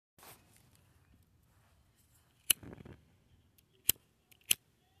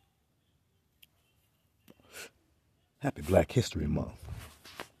Happy Black History Month.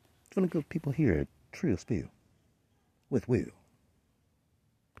 From the good people here at Trill Spill with Will.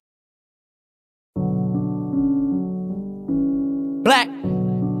 Black,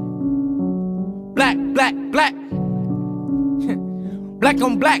 black, black, black. Black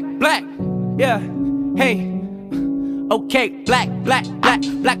on black, black. Yeah, hey. Okay, black, black, black,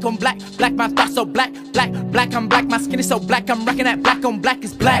 black on black, black, my thoughts so black, black, black, I'm black, my skin is so black, I'm rocking that black on black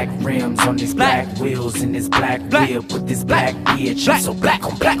is black. Black rims on this black wheels in this black whip with this black bitch. I'm so black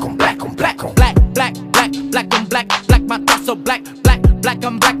on black on black on black on black, black, black, black on black, black, my thoughts so black, black, black,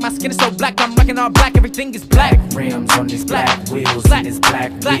 I'm black, my skin is so black, I'm rocking all black, everything is black. Rims on this black wheels in this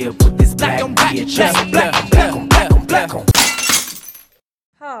black whip with this black bitch. I'm so black on black on black on black on.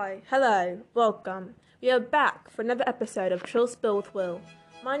 Hi, hello, welcome. We are back for another episode of Trill Spill with Will.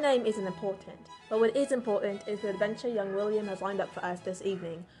 My name isn't important, but what is important is the adventure young William has lined up for us this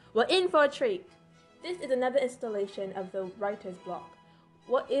evening. We're in for a treat! This is another installation of the writer's block.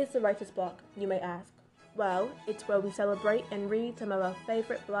 What is the writer's block, you may ask? Well, it's where we celebrate and read some of our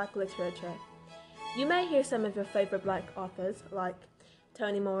favourite black literature. You may hear some of your favourite black authors like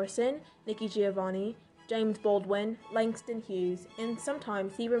Toni Morrison, Nikki Giovanni, James Baldwin, Langston Hughes, and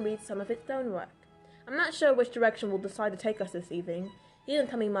sometimes even read some of its own work. I'm not sure which direction we'll decide to take us this evening. He doesn't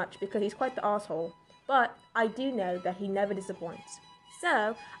tell me much because he's quite the asshole, but I do know that he never disappoints.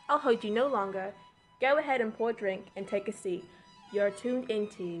 So, I'll hold you no longer. Go ahead and pour a drink and take a seat. You're tuned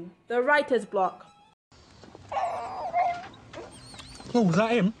into The Writer's Block. Oh, was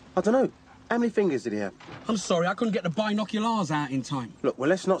that him? I don't know. How many fingers did he have? I'm sorry, I couldn't get the binoculars out in time. Look, well,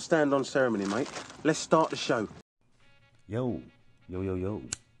 let's not stand on ceremony, mate. Let's start the show. Yo.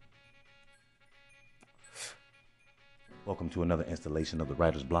 Welcome to another installation of the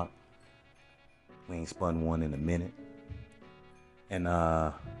Writer's Block. We ain't spun one in a minute. And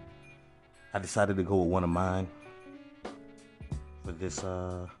I decided to go with one of mine for this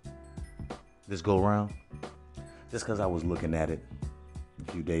go round. Just because I was looking at it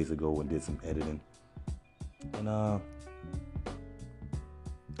a few days ago and did some editing. And I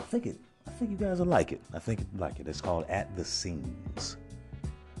think you guys will like it. It's called At the SEAMS.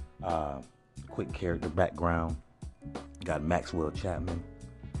 Quick character background. Got Maxwell Chapman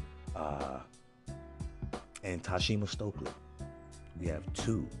and Tashima Stokely. We have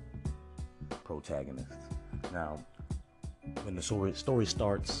two protagonists. Now, when the story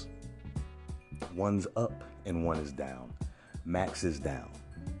starts, one's up and one is down. Max is down.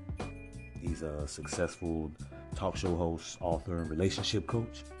 He's a successful talk show host, author, and relationship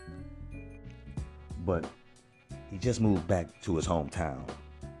coach. But he just moved back to his hometown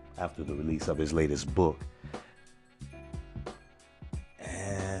after the release of his latest book.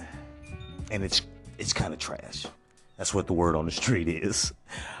 And it's kind of trash. That's what the word on the street is.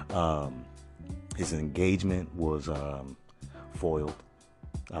 His engagement was foiled.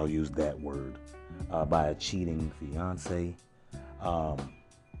 I'll use that word. By a cheating fiance.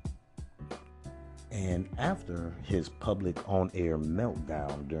 And after his public on-air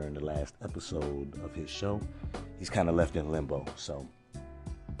meltdown during the last episode of his show, he's kind of left in limbo. So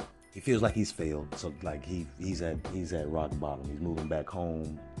he feels like he's failed. So like he's at rock bottom. He's moving back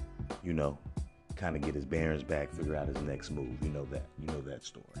home, kind of get his bearings back, figure out his next move. You know that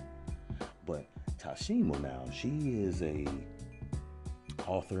story. But Tashima now, she is a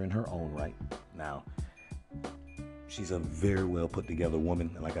author in her own right. Now, she's a very well put together woman.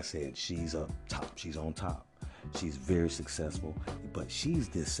 And like I said, she's up top. She's on top. She's very successful, but she's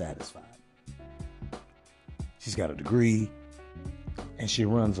dissatisfied. She's got a degree and she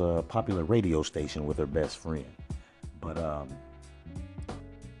runs a popular radio station with her best friend. But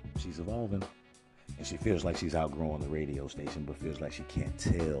she's evolving and she feels like she's outgrowing the radio station, but feels like she can't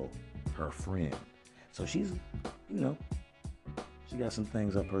tell her friend. So she's, she got some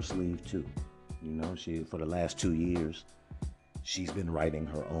things up her sleeve too. She, for the last 2 years, she's been writing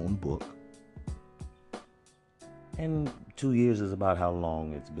her own book. And 2 years is about how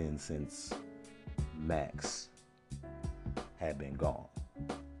long it's been since Max had been gone.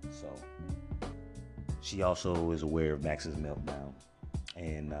 So she also is aware of Max's meltdown.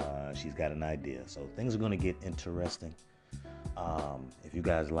 And she's got an idea. So things are going to get interesting. If you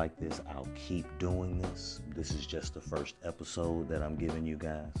guys like this, I'll keep doing this. This is just the first episode that I'm giving you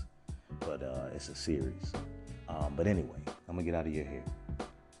guys. But it's a series. But anyway, I'm going to get out of your hair.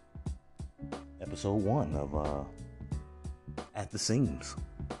 Episode 1 of At the SEAMS.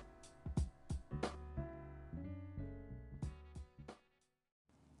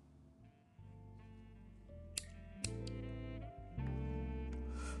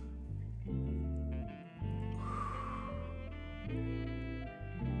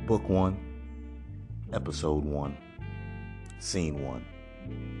 Book 1, Episode 1, Scene 1.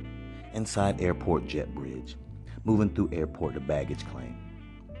 Inside airport jet bridge, moving through airport to baggage claim.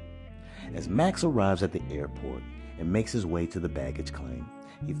 As Max arrives at the airport and makes his way to the baggage claim,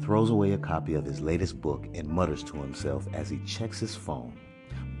 he throws away a copy of his latest book and mutters to himself as he checks his phone.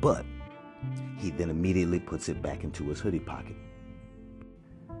 But he then immediately puts it back into his hoodie pocket.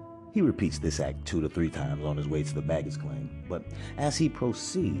 He repeats this act 2 to 3 times on his way to the baggage claim, but as he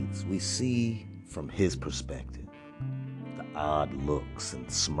proceeds, we see from his perspective the odd looks and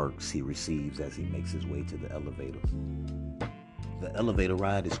smirks he receives as he makes his way to the elevators. The elevator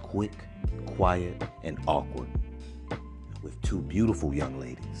ride is quick, quiet, and awkward, with 2 beautiful young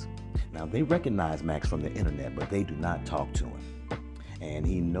ladies. Now, they recognize Max from the internet, but they do not talk to him. And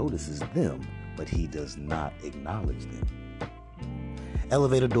he notices them, but he does not acknowledge them.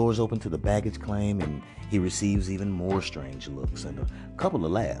 Elevator doors open to the baggage claim, and he receives even more strange looks and a couple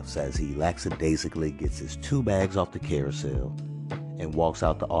of laughs as he lackadaisically gets his 2 bags off the carousel and walks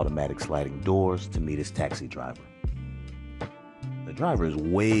out the automatic sliding doors to meet his taxi driver. The driver is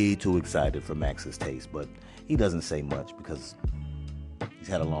way too excited for Max's taste, but he doesn't say much because he's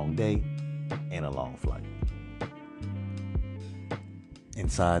had a long day and a long flight.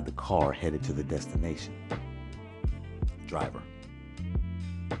 Inside the car headed to the destination. Driver.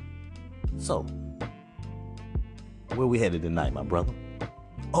 So, where we headed tonight, my brother?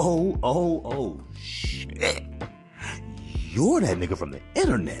 Oh, shit. You're that nigga from the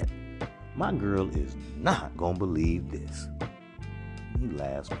internet. My girl is not gonna believe this. He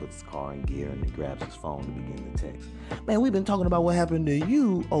laughs, puts his car in gear, and then grabs his phone to begin the text. Man, we've been talking about what happened to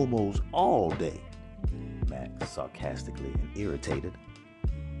you almost all day. Max, sarcastically and irritated.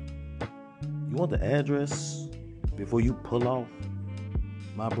 You want the address before you pull off,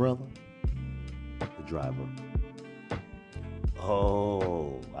 my brother? The driver.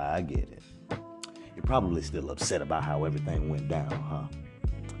 Oh, I get it. You're probably still upset about how everything went down, huh?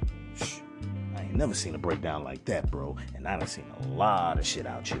 I ain't never seen a breakdown like that, bro. And I done seen a lot of shit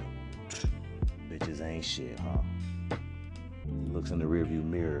out you. Bitches ain't shit, huh? He looks in the rearview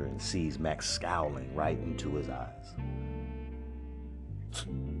mirror and sees Max scowling right into his eyes.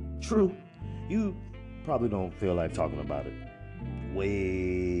 True. You probably don't feel like talking about it.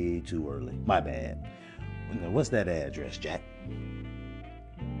 Way too early. My bad. What's that address, Jack?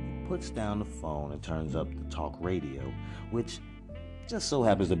 He puts down the phone and turns up the talk radio, which just so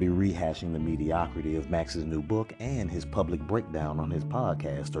happens to be rehashing the mediocrity of Max's new book and his public breakdown on his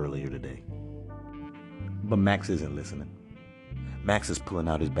podcast earlier today. But Max isn't listening. Max is pulling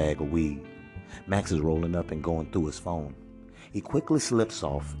out his bag of weed. Max is rolling up and going through his phone. He quickly slips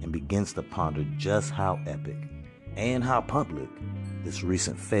off and begins to ponder just how epic and how public this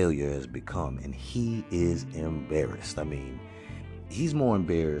recent failure has become, and he is embarrassed. I mean, he's more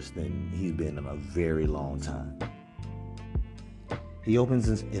embarrassed than he's been in a very long time. He opens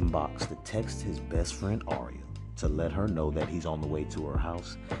his inbox to text his best friend Aria to let her know that he's on the way to her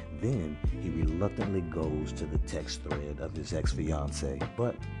house. Then he reluctantly goes to the text thread of his ex-fiancée,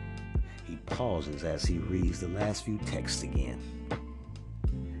 but he pauses as he reads the last few texts again.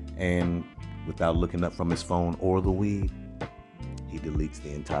 And without looking up from his phone or the weed, he deletes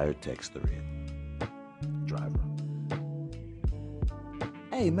the entire text thread. Driver.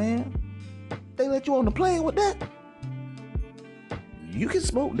 Hey man, they let you on the plane with that? You can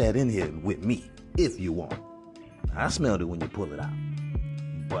smoke that in here with me if you want. I smelled it when you pull it out.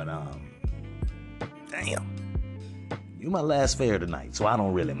 But damn. You my last fare tonight, so I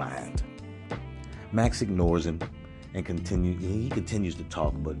don't really mind. Max ignores him and continues to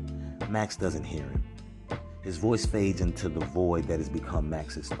talk, but Max doesn't hear him. His voice fades into the void that has become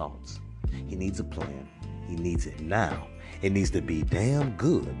Max's thoughts. He needs a plan. He needs it now. It needs to be damn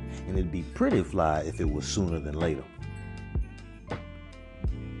good, and it'd be pretty fly if it was sooner than later.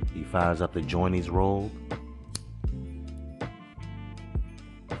 He fires up the joint he's rolled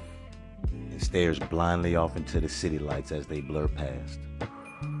and stares blindly off into the city lights as they blur past.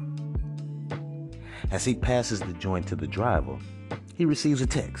 As he passes the joint to the driver, he receives a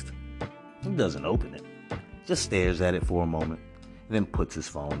text. He doesn't open it, just stares at it for a moment, and then puts his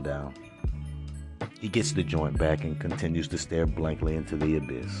phone down. He gets the joint back and continues to stare blankly into the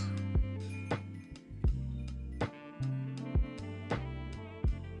abyss.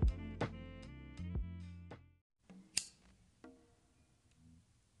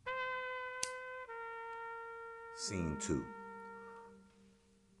 Scene 2.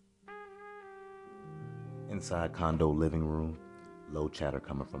 Inside condo living room, low chatter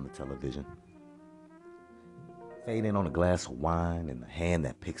coming from the television. Fade in on a glass of wine and the hand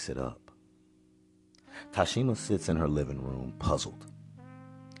that picks it up. Tashima sits in her living room, puzzled.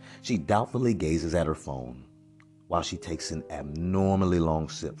 She doubtfully gazes at her phone, while she takes an abnormally long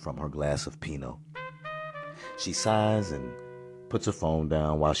sip from her glass of Pinot. She sighs and puts her phone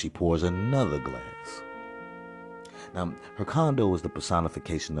down while she pours another glass. Now, her condo is the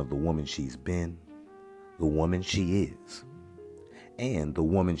personification of the woman she's been, the woman she is, and the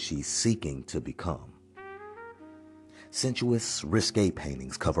woman she's seeking to become. Sensuous, risque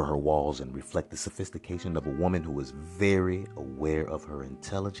paintings cover her walls and reflect the sophistication of a woman who is very aware of her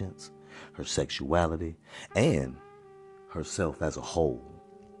intelligence, her sexuality, and herself as a whole.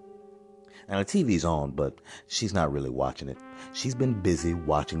 Now, the TV's on, but she's not really watching it. She's been busy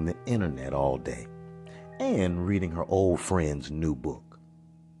watching the internet all day and reading her old friend's new book.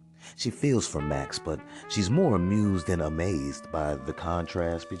 She feels for Max, but she's more amused than amazed by the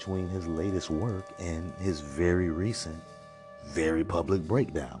contrast between his latest work and his very recent, very public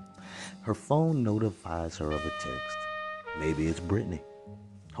breakdown. Her phone notifies her of a text. Maybe it's Brittany.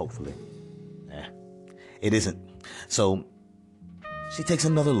 Hopefully. It isn't. So she takes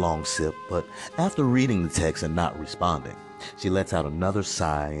another long sip, but after reading the text and not responding, she lets out another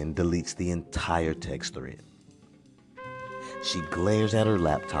sigh and deletes the entire text thread. She glares at her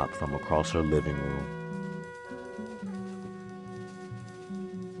laptop from across her living room.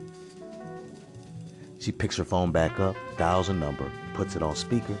 She picks her phone back up, dials a number, puts it on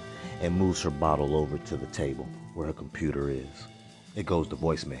speaker, and moves her bottle over to the table where her computer is. It goes to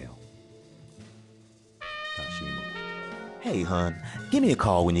voicemail. Tashima. Hey, hon, give me a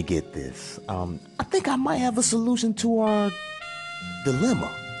call when you get this. I think I might have a solution to our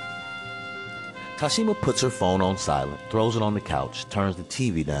dilemma. Tashima puts her phone on silent, throws it on the couch, turns the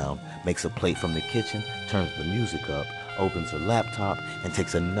TV down, makes a plate from the kitchen, turns the music up, opens her laptop, and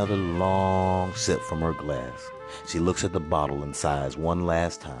takes another long sip from her glass. She looks at the bottle and sighs one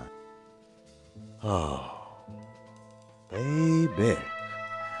last time. Oh, baby,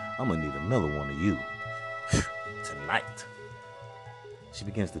 I'm gonna need another one of you tonight. She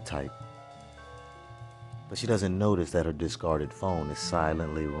begins to type, but she doesn't notice that her discarded phone is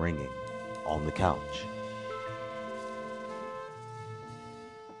silently ringing on the couch.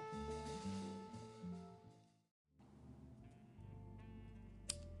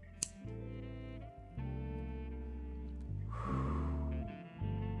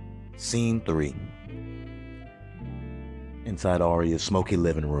 Scene 3. Inside Arya's smoky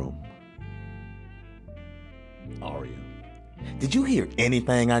living room. Arya. Did you hear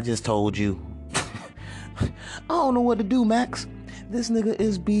anything I just told you? I don't know what to do, Max. This nigga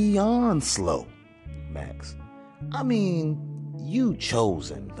is beyond slow. Max. I mean, you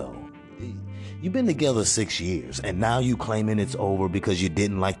chosen, though. You've been together 6 years, and now you claiming it's over because you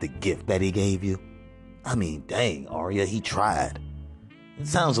didn't like the gift that he gave you? I mean, dang, Arya, he tried. It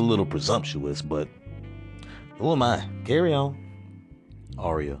sounds a little presumptuous, but who am I? Carry on.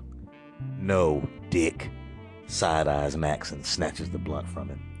 Arya. No, dick. Side-eyes Max and snatches the blunt from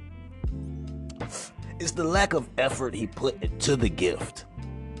him. It's the lack of effort he put into the gift.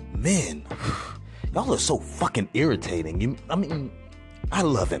 Men, y'all are so fucking irritating. I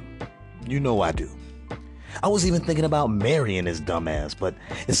love him. You know I do. I was even thinking about marrying his dumbass, but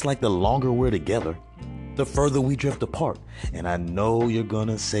it's like the longer we're together, the further we drift apart. And I know you're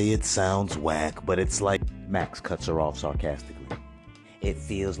gonna say it sounds whack, but it's like... Max cuts her off sarcastically. It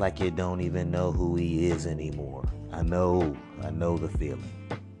feels like you don't even know who he is anymore. I know the feeling.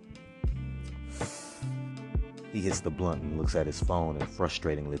 He hits the blunt and looks at his phone and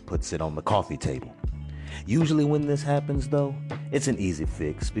frustratingly puts it on the coffee table. Usually when this happens, though, it's an easy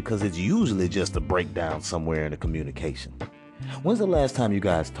fix because it's usually just a breakdown somewhere in the communication. When's the last time you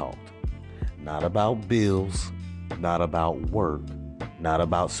guys talked? Not about bills, not about work, not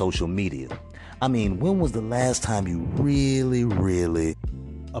about social media. I mean, when was the last time you really, really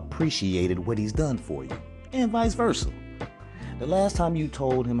appreciated what he's done for you? And vice versa. The last time you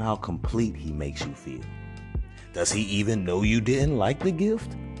told him how complete he makes you feel. Does he even know you didn't like the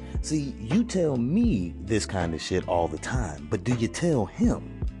gift? See, you tell me this kind of shit all the time, but do you tell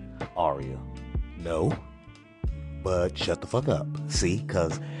him? Arya. No. But shut the fuck up. See,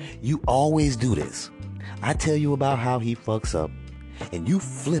 cause you always do this. I tell you about how he fucks up, and you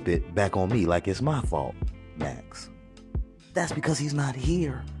flip it back on me like it's my fault. Max. That's because he's not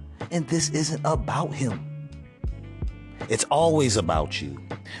here, and this isn't about him. It's always about you.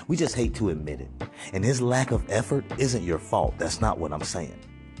 We just hate to admit it. And his lack of effort isn't your fault. That's not what I'm saying.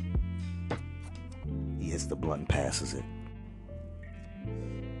 He hits the blunt and passes it.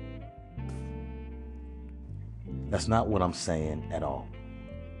 That's not what I'm saying at all.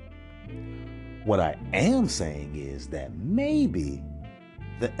 What I am saying is that maybe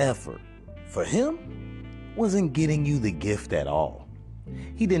the effort for him wasn't getting you the gift at all.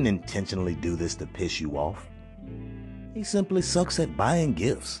 He didn't intentionally do this to piss you off. He simply sucks at buying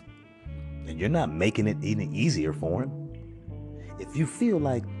gifts. And you're not making it any easier for him. If you feel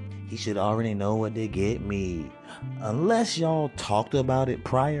like he should already know what to get me, unless y'all talked about it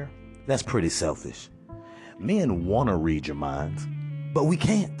prior, that's pretty selfish. Men want to read your minds, but we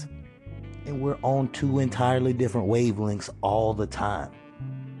can't. And we're on two entirely different wavelengths all the time.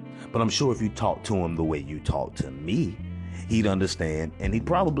 But I'm sure if you talk to him the way you talk to me, he'd understand and he'd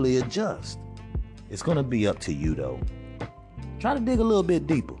probably adjust. It's going to be up to you though. Try to dig a little bit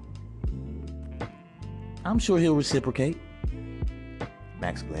deeper. I'm sure he'll reciprocate.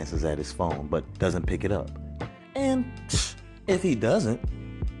 Max glances at his phone but doesn't pick it up. And if he doesn't,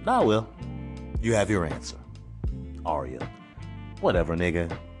 well, you have your answer. Arya. Whatever,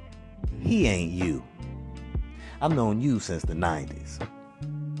 nigga. He ain't you. I've known you since the 90s.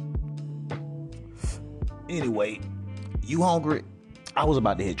 Anyway, you hungry? I was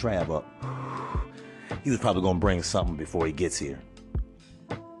about to hit Trav up. He was probably gonna bring something before he gets here.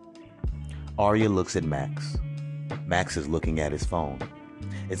 Arya looks at Max. Max is looking at his phone.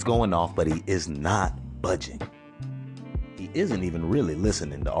 It's going off, but he is not budging. He isn't even really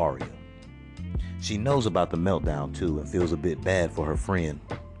listening to Arya. She knows about the meltdown too and feels a bit bad for her friend.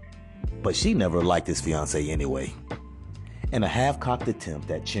 But she never liked his fiancée anyway. In a half-cocked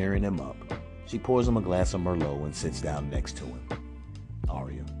attempt at cheering him up, she pours him a glass of Merlot and sits down next to him.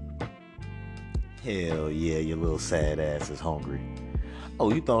 Arya. Hell yeah, your little sad ass is hungry.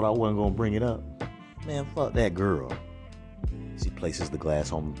 Oh, you thought I wasn't gonna bring it up? Man, fuck that girl. She places the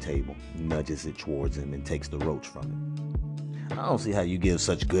glass on the table, nudges it towards him, and takes the roach from it. I don't see how you give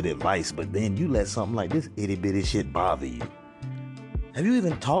such good advice, but then you let something like this itty-bitty shit bother you. Have you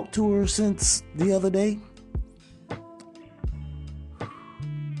even talked to her since the other day?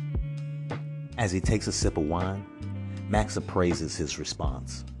 As he takes a sip of wine, Max appraises his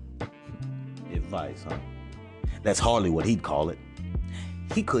response. Advice, huh? That's hardly what he'd call it.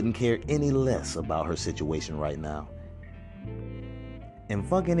 He couldn't care any less about her situation right now. And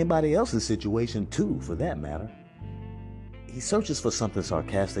fuck anybody else's situation too, for that matter. He searches for something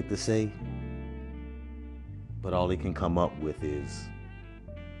sarcastic to say, but all he can come up with is,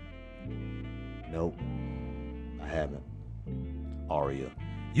 nope, I haven't. Arya,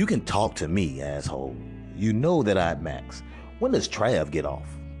 you can talk to me, asshole. You know that I'm Max. When does Trav get off?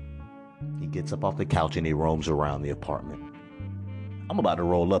 He gets up off the couch and he roams around the apartment. I'm about to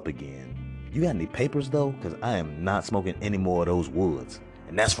roll up again. You got any papers though? Cause I am not smoking any more of those woods.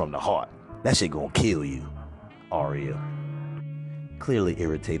 And that's from the heart. That shit gonna kill you. Arya. Clearly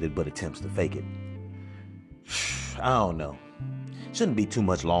irritated but attempts to fake it. I don't know. Shouldn't be too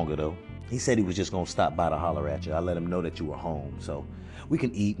much longer though. He said he was just gonna stop by to holler at you. I let him know that you were home. So we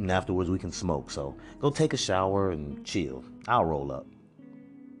can eat and afterwards we can smoke. So go take a shower and chill. I'll roll up.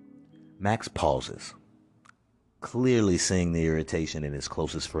 Max pauses, clearly seeing the irritation in his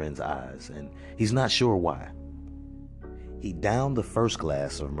closest friend's eyes, and he's not sure why. He downed the first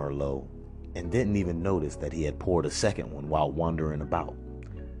glass of Merlot and didn't even notice that he had poured a second one while wandering about.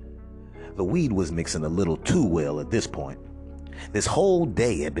 The weed was mixing a little too well at this point. This whole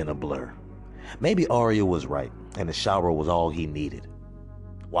day had been a blur. Maybe Arya was right, and the shower was all he needed.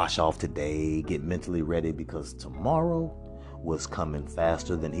 Wash off today, get mentally ready, because tomorrow was coming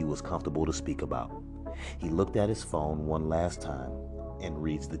faster than he was comfortable to speak about. He looked at his phone one last time and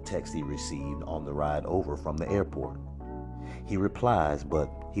reads the text he received on the ride over from the airport. He replies, but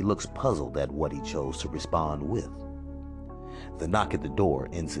he looks puzzled at what he chose to respond with. The knock at the door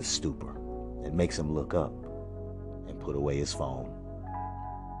ends his stupor and makes him look up and put away his phone.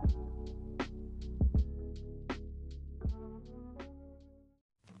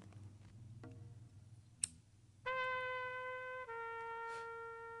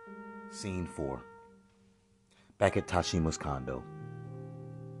 Scene 4. Back at Tashima's condo.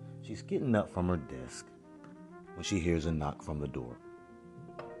 She's getting up from her desk when she hears a knock from the door.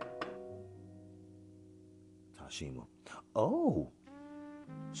 Tashima. Oh,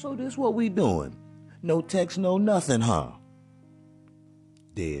 so this what we doing? No text, no nothing, huh?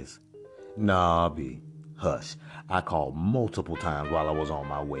 Dez. Nah, B. Hush. I called multiple times while I was on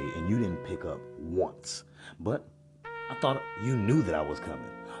my way and you didn't pick up once. But I thought you knew that I was coming.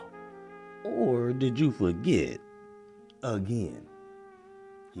 Or did you forget again?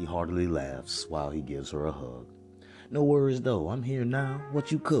 He heartily laughs while he gives her a hug. No worries though, I'm here now.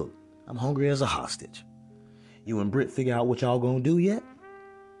 What you cook? I'm hungry as a hostage. You and Britt figure out what y'all gonna do yet?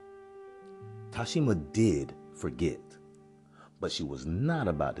 Tashima did forget, but she was not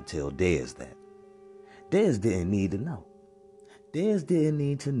about to tell Dez that. Dez didn't need to know. Dez didn't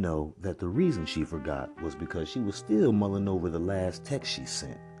need to know that the reason she forgot was because she was still mulling over the last text she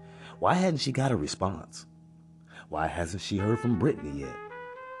sent. Why hadn't she got a response? Why hasn't she heard from Brittany yet?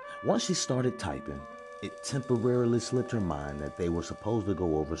 Once she started typing, it temporarily slipped her mind that they were supposed to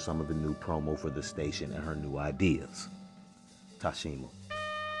go over some of the new promo for the station and her new ideas. Tashima,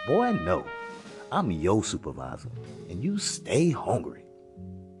 boy, no, I'm your supervisor, and you stay hungry.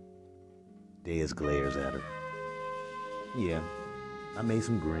 Dez glares at her. Yeah, I made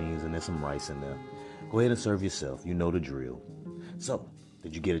some greens and there's some rice in there. Go ahead and serve yourself, you know the drill. So,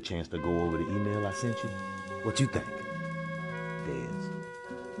 did you get a chance to go over the email I sent you? What you think? Dez.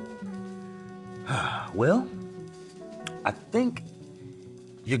 Well, I think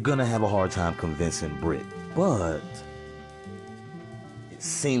you're gonna have a hard time convincing Britt, but it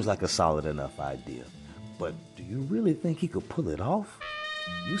seems like a solid enough idea. But do you really think he could pull it off?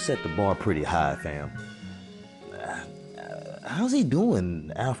 You set the bar pretty high, fam. How's he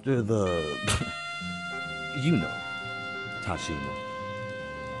doing after the... you know, Tashima.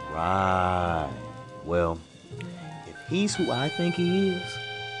 Right. Well, if he's who I think he is,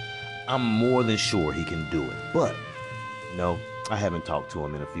 I'm more than sure he can do it. But, no, I haven't talked to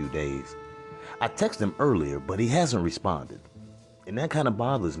him in a few days. I texted him earlier, but he hasn't responded. And that kind of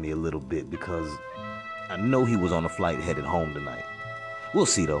bothers me a little bit because I know he was on a flight headed home tonight. We'll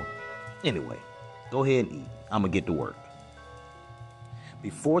see, though. Anyway, go ahead and eat. I'm gonna get to work.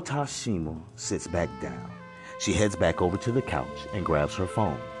 Before Tashima sits back down, she heads back over to the couch and grabs her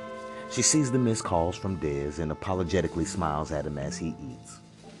phone. She sees the missed calls from Dez and apologetically smiles at him as he eats.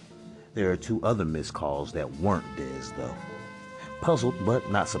 There are 2 other missed calls that weren't Dez, though. Puzzled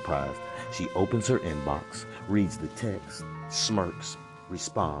but not surprised, she opens her inbox, reads the text, smirks,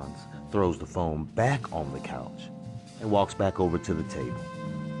 responds, throws the phone back on the couch, and walks back over to the table.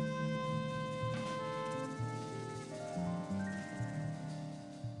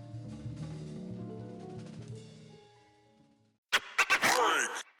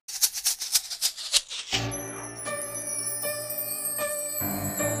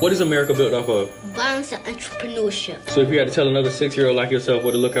 What is America built off of? Violence and entrepreneurship. So if you had to tell another 6-year-old like yourself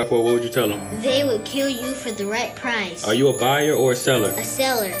what to look out for, what would you tell them? They would kill you for the right price. Are you a buyer or a seller? A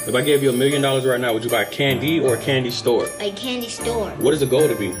seller. If I gave you $1 million right now, would you buy candy or a candy store? A candy store. What is the goal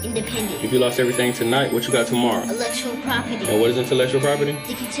to be? Independent. If you lost everything tonight, what you got tomorrow? Intellectual property. And what is intellectual property?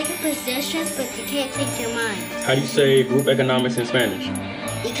 They can take your possessions, but they can't take your mind. How do you say group economics in Spanish?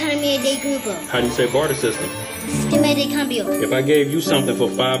 Economía de grupo. How do you say barter system? Sistema de cambio. If I gave you something for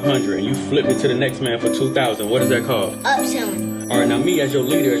 $500 and you flipped it to the next man for $2,000, what is that called? Upselling. Alright, now me as your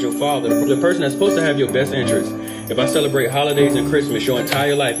leader, as your father, the person that's supposed to have your best interest. If I celebrate holidays and Christmas your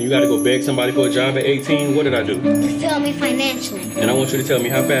entire life and you gotta go beg somebody for a job at 18, what did I do? You failed me financially. And I want you to tell me,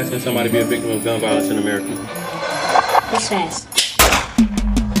 how fast can somebody be a victim of gun violence in America? This fast.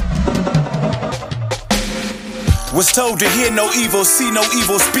 Was told to hear no evil, see no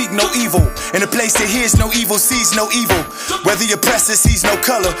evil, speak no evil. In a place that hears no evil, sees no evil. Where the oppressor sees no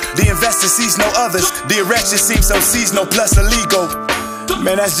color, the investor sees no others. The arrested seems so seasonal plus illegal.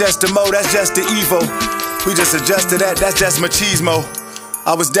 Man, that's just the mo, that's just the evil. We just adjusted that, that's just machismo.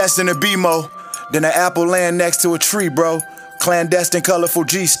 I was destined to be mo. Then an apple land next to a tree, bro. Clandestine, colorful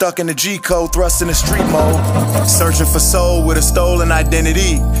G stuck in the G code, thrust in the street mode. Searching for soul with a stolen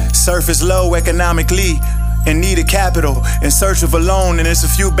identity. Surface low economically. In need of capital, in search of a loan, and there's a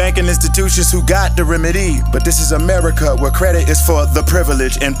few banking institutions who got the remedy. But this is America, where credit is for the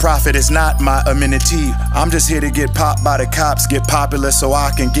privilege and profit is not my amenity. I'm just here to get popped by the cops, get popular so I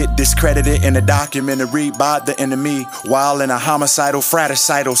can get discredited in a documentary by the enemy, while in a homicidal,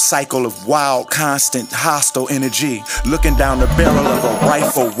 fratricidal cycle of wild, constant, hostile energy. Looking down the barrel of a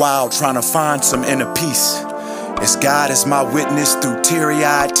rifle wild, trying to find some inner peace. As God is my witness through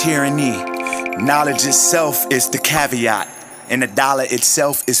teary-eyed tyranny. Knowledge itself is the caveat, and the dollar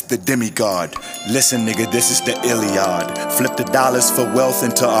itself is the demigod. Listen, nigga, this is the Iliad. Flip the dollars for wealth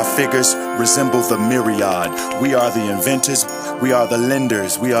until our figures resemble the myriad. We are the inventors, we are the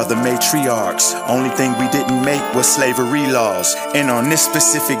lenders, we are the matriarchs. Only thing we didn't make was slavery laws. And on this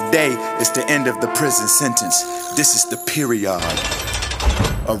specific day, it's the end of the prison sentence. This is the period.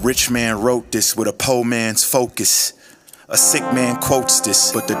 A rich man wrote this with a poor man's focus. A sick man quotes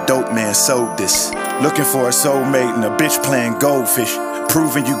this, but the dope man sold this. Looking for a soulmate and a bitch playing goldfish.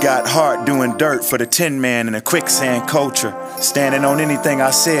 Proving you got heart doing dirt for the tin man in a quicksand culture. Standing on anything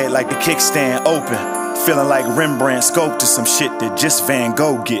I said like the kickstand open. Feeling like Rembrandt sculpted some shit that just Van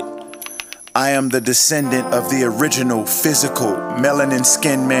Gogh get. I am the descendant of the original physical melanin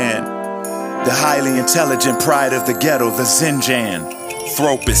skinned man. The highly intelligent pride of the ghetto, the Zinjan.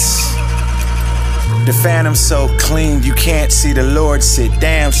 Thropus. The phantom so clean you can't see the Lord sit.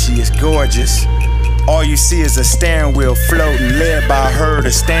 Damn, she is gorgeous. All you see is a steering wheel floating, led by a herd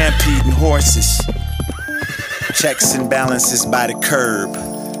of stampeding horses. Checks and balances by the curb.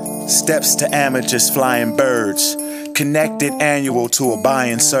 Steps to amateurs flying birds. Connected annual to a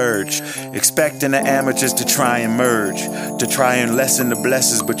buying surge. Expecting the amateurs to try and merge. To try and lessen the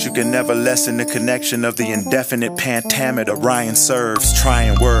blessings, but you can never lessen the connection of the indefinite pentameter Ryan serves.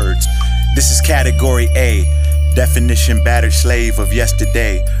 Trying words. This is category A. Definition battered slave of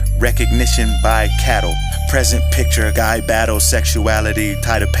yesterday. Recognition by cattle. Present picture guy battle. Sexuality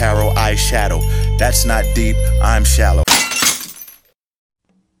tight apparel eyeshadow. That's not deep, I'm shallow.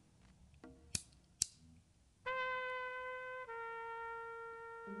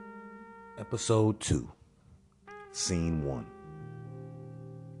 Episode 2, Scene 1.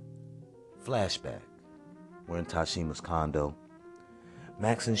 Flashback. We're in Tashima's condo.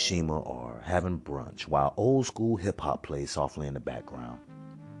 Max and Shima are having brunch while old school hip hop plays softly in the background.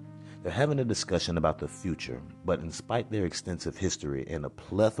 They're having a discussion about the future, but in spite of their extensive history and a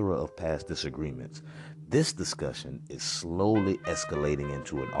plethora of past disagreements, this discussion is slowly escalating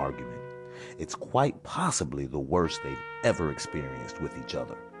into an argument. It's quite possibly the worst they've ever experienced with each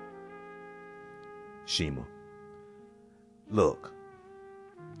other. Shima, look,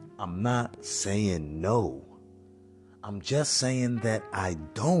 I'm not saying no. I'm just saying that I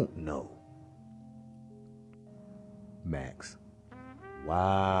don't know. Max,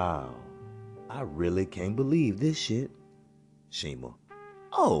 wow, I really can't believe this shit. Shima,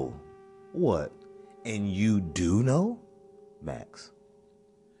 oh, what? And you do know? Max,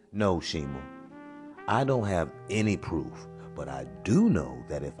 no, Shima, I don't have any proof, but I do know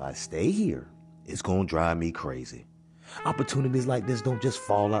that if I stay here, it's gonna drive me crazy. Opportunities like this don't just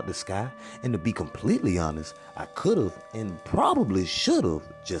fall out the sky, and to be completely honest, I could have and probably should have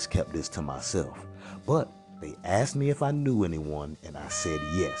just kept this to myself. But they asked me if I knew anyone, and I said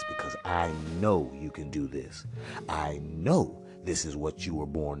yes, because I know you can do this. I know this is what you were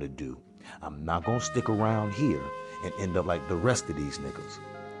born to do. I'm not gonna stick around here and end up like the rest of these niggas,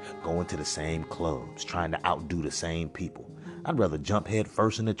 going to the same clubs, trying to outdo the same people. I'd rather jump head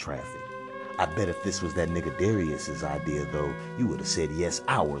first into traffic. I bet if this was that nigga Darius's idea, though, you would have said yes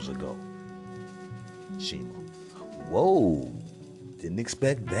hours ago. Shima, whoa, didn't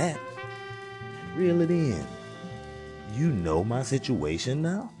expect that. Reel it in. You know my situation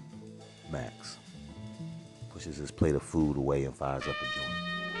now? Max pushes his plate of food away and fires up a joint.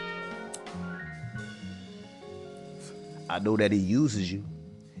 I know that he uses you,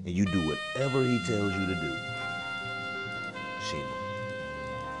 and you do whatever he tells you to do. Shima,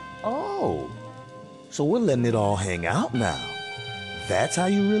 oh, so we're letting it all hang out now. That's how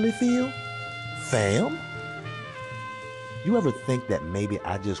you really feel? Fam? You ever think that maybe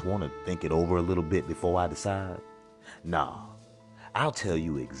I just want to think it over a little bit before I decide? Nah, I'll tell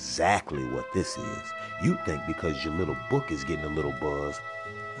you exactly what this is. You think because your little book is getting a little buzz,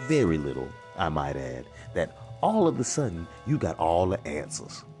 very little, I might add, that all of a sudden you got all the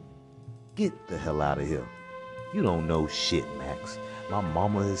answers. Get the hell out of here. You don't know shit, Max. My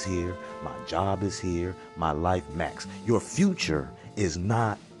mama is here, my job is here, my life, Max. Your future is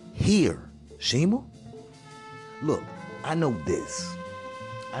not here, Shima. Look, I know this.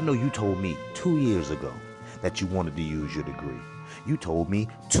 I know you told me 2 years ago that you wanted to use your degree. You told me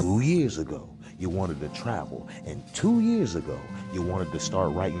 2 years ago you wanted to travel, and 2 years ago you wanted to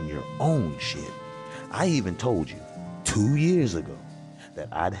start writing your own shit. I even told you 2 years ago that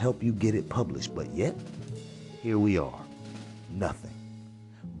I'd help you get it published, but yet, here we are, nothing.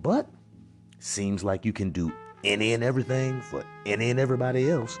 But seems like you can do any and everything for any and everybody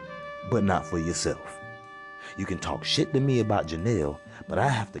else, but not for yourself. You can talk shit to me about Janelle, but I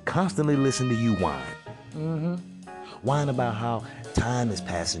have to constantly listen to you whine. Whine about how time is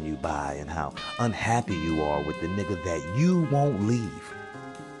passing you by and how unhappy you are with the nigga that you won't leave.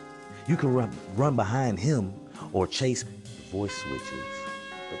 You can run behind him or chase the voice switches,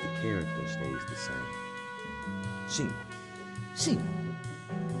 but the character stays the same. Shima.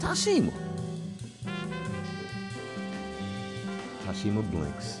 Tashima. Tashima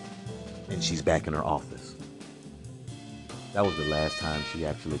blinks, and she's back in her office. That was the last time she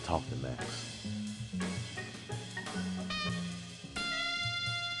actually talked to Max.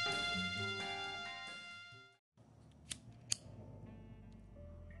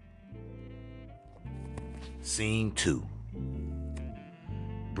 Scene 2.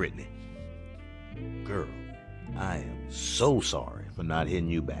 Brittany. Girl, I am so sorry for not hitting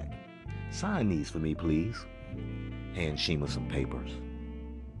you back. Sign these for me, please. Hand Shima some papers.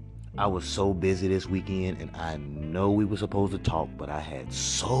 I was so busy this weekend, and I know we were supposed to talk, but I had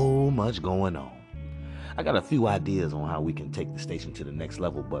so much going on. I got a few ideas on how we can take the station to the next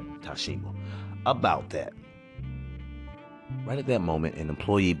level, but Tashima, about that. Right at that moment, an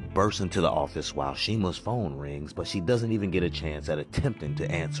employee bursts into the office while Shima's phone rings, but she doesn't even get a chance at attempting to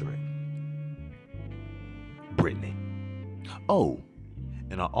answer it. Brittany. Oh,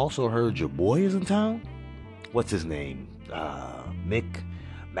 and I also heard your boy is in town? What's his name? Mick?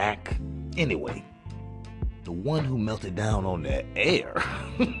 Mac? Anyway, the one who melted down on that air.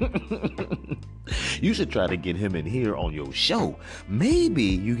 You should try to get him in here on your show. Maybe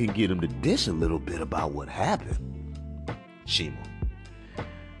you can get him to dish a little bit about what happened. Shima.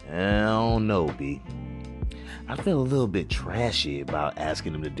 I don't know, B. I feel a little bit trashy about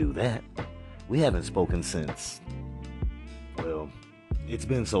asking him to do that. We haven't spoken since... Well, it's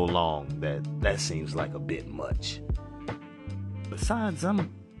been so long that seems like a bit much. Besides,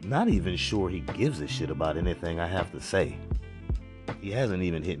 I'm not even sure he gives a shit about anything I have to say. He hasn't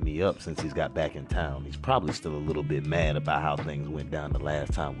even hit me up since he's got back in town. He's probably still a little bit mad about how things went down the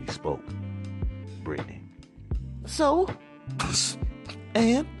last time we spoke. Brittany. So?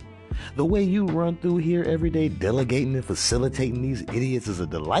 And? The way you run through here every day delegating and facilitating these idiots is a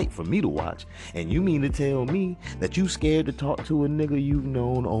delight for me to watch. And you mean to tell me that you scared to talk to a nigga you've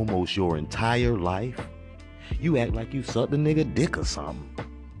known almost your entire life? You act like you sucked a nigga dick or something.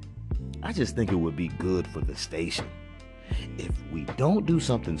 I just think it would be good for the station. If we don't do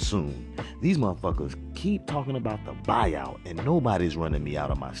something soon, these motherfuckers keep talking about the buyout and nobody's running me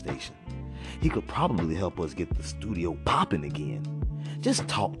out of my station. He could probably help us get the studio popping again. Just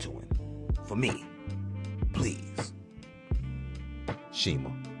talk to him. For me. Please.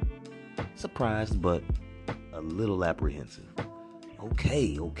 Shima. Surprised but a little apprehensive.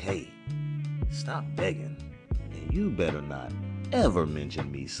 Okay. Stop begging. And you better not ever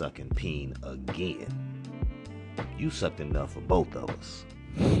mention me sucking peen again. You sucked enough for both of us.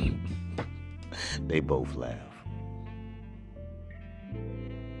 They both laugh.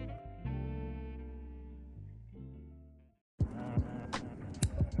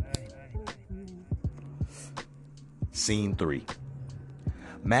 Scene 3.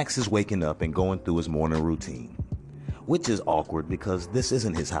 Max is waking up and going through his morning routine, which is awkward because this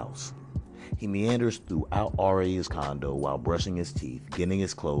isn't his house. He meanders throughout Aria's condo while brushing his teeth, getting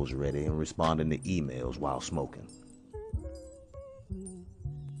his clothes ready, and responding to emails while smoking.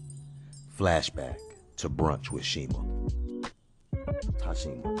 Flashback to brunch with Shima.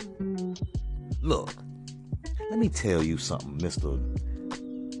 Tashima. Look, let me tell you something, Mr.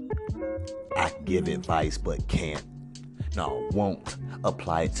 I give advice but can't. No, won't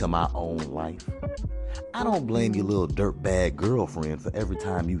apply it to my own life. I don't blame your little dirtbag girlfriend for every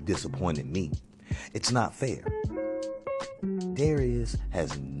time you disappointed me. It's not fair. Darius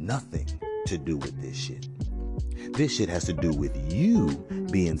has nothing to do with this shit. This shit has to do with you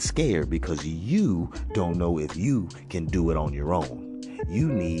being scared because you don't know if you can do it on your own. You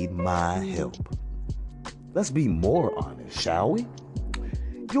need my help. Let's be more honest, shall we?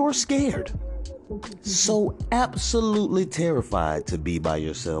 You're scared. So absolutely terrified to be by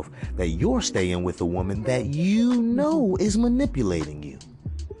yourself that you're staying with a woman that you know is manipulating you.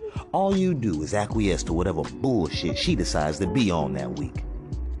 All you do is acquiesce to whatever bullshit she decides to be on that week.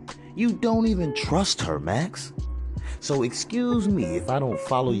 You don't even trust her, Max. So excuse me if I don't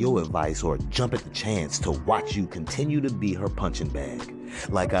follow your advice or jump at the chance to watch you continue to be her punching bag.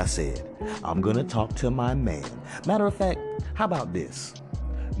 Like I said, I'm gonna talk to my man. Matter of fact, how about this?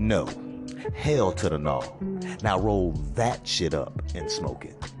 No. Hell to the no. Now roll that shit up and smoke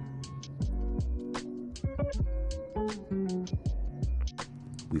it.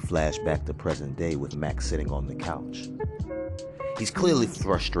 We flash back to present day with Max sitting on the couch. He's clearly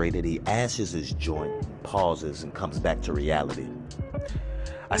frustrated. He ashes his joint, pauses, and comes back to reality.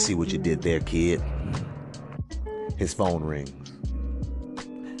 I see what you did there, kid. His phone rings.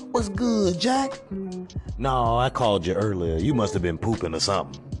 What's good, Jack? No, I called you earlier. You must have been pooping or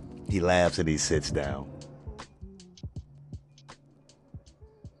something. He laughs and he sits down.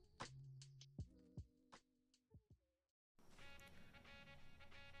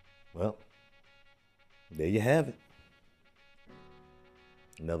 Well, there you have it.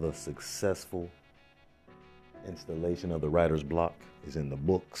 Another successful installation of the writer's block is in the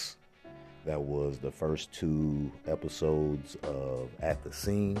books. That was the first 2 episodes of At the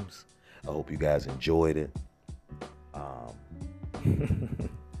Seams. I hope you guys enjoyed it.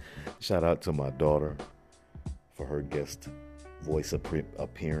 Shout out to my daughter for her guest voice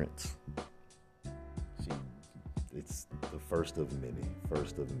appearance. It's the first of many.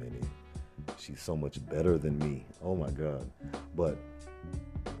 She's so much better than me. Oh my God. But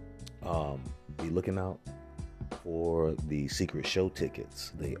be looking out for the secret show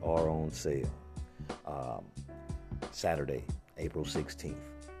tickets. They are on sale. Saturday, April 16th.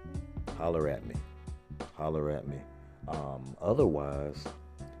 Holler at me. Otherwise,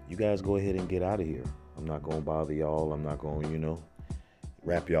 you guys go ahead and get out of here. I'm not going to bother y'all. I'm not going to,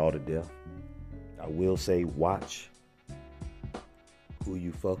 rap y'all to death. I will say watch who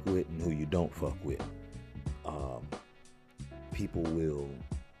you fuck with and who you don't fuck with. People will,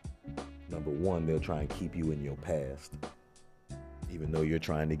 number one, they'll try and keep you in your past, even though you're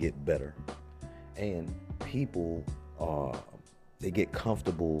trying to get better. And people, they get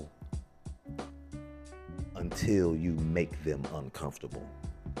comfortable until you make them uncomfortable.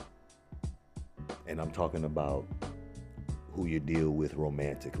 And I'm talking about who you deal with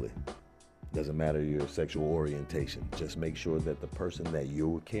romantically. Doesn't matter your sexual orientation. Just make sure that the person that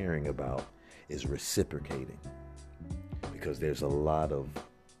you're caring about is reciprocating. Because there's a lot of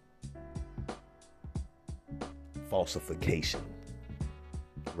falsification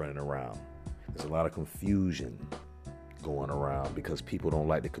running around. There's a lot of confusion going around because people don't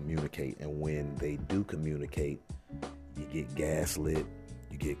like to communicate. And when they do communicate, you get gaslit,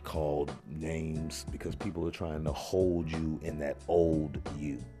 you get called names because people are trying to hold you in that old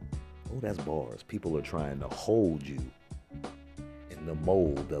you. Oh, that's bars. People are trying to hold you in the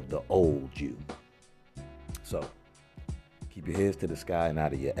mold of the old you. So, keep your heads to the sky and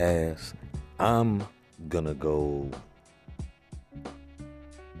out of your ass. I'm gonna go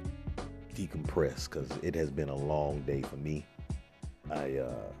decompress because it has been a long day for me. I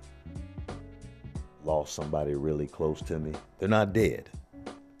lost somebody really close to me. They're not dead.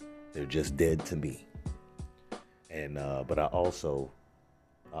 They're just dead to me. And but I also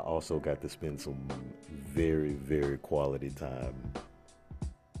got to spend some very, very quality time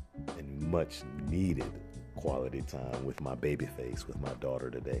and much needed quality time with my baby face, with my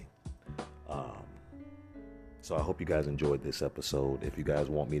daughter today. So I hope you guys enjoyed this episode. If you guys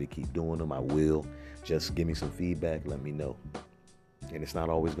want me to keep doing them, I will. Just give me some feedback. Let me know. And it's not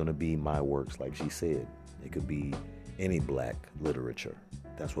always going to be my works, like she said. It could be any black literature.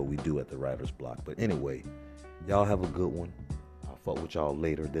 That's what we do at the Writer's Block. But anyway, y'all have a good one. I'll fuck with y'all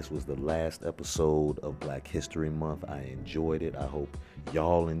later. This was the last episode of Black History Month. I enjoyed it. I hope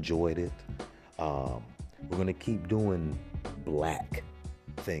y'all enjoyed it. We're going to keep doing black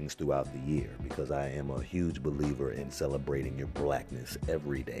things throughout the year because I am a huge believer in celebrating your blackness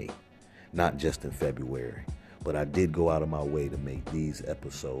every day, not just in February. But I did go out of my way to make these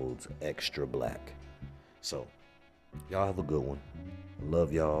episodes extra black. So, y'all have a good one.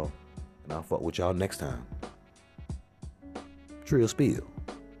 Love y'all, and I'll fuck with y'all next time. Trill Spill.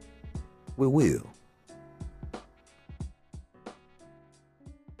 We will.